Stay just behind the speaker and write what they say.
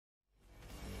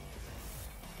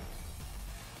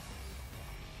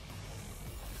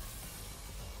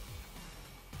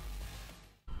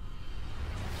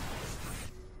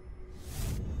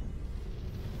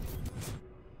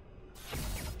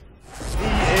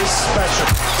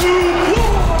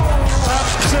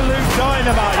Absolute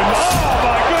dynamite.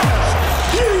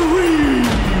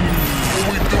 Oh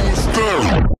my goodness.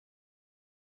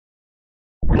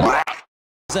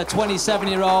 As a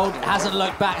 27-year-old, hasn't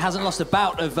looked back, hasn't lost a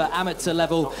bout of amateur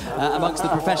level amongst the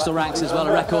professional ranks as well,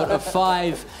 a record of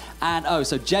 5-0.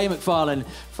 So Jay Macfarlane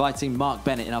fighting Mark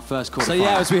Bennett in our first quarter. So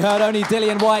yeah, as we heard, only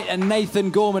Dillian Whyte and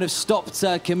Nathan Gorman have stopped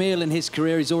Camille in his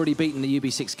career. He's already beaten the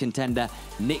UB6 contender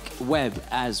Nick Webb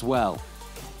as well.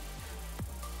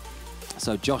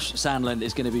 So Josh Sandland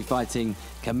is going to be fighting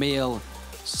Camille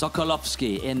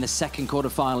Sokolowski in the second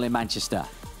quarter-final in Manchester.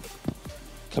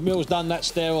 Camille's done that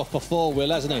stare-off before, Will,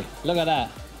 hasn't he? Look at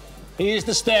that. He is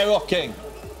the stare-off king.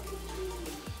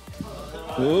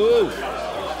 Ooh.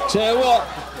 Tell you what,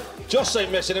 Josh ain't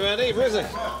messing around either, is he?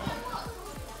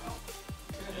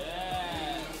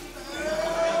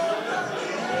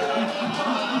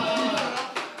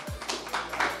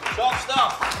 Top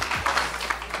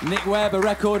stuff. Nick Webb, a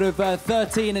record of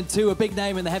 13-2, a big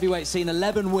name in the heavyweight scene,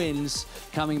 11 wins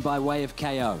coming by way of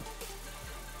KO.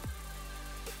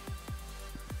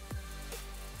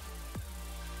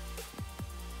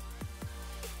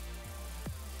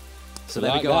 So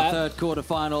there we go, our third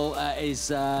quarter-final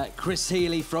is Chris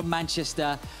Healy from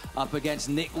Manchester up against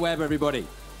Nick Webb, everybody.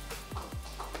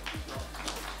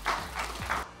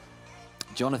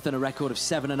 Jonathan, a record of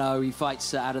 7-0. He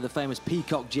fights out of the famous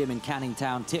Peacock Gym in Canning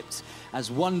Town, tipped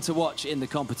as one to watch in the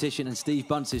competition, and Steve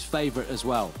Bunt's his favourite as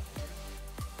well.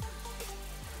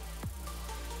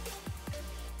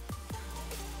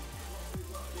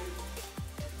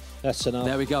 That's enough.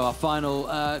 There we go, our final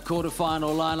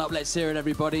quarter-final lineup. Let's hear it,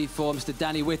 everybody, for Mr.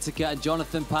 Danny Whitaker and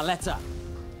Jonathan Paleta.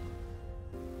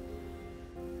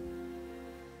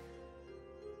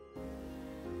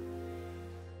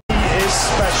 He is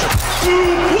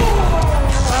special.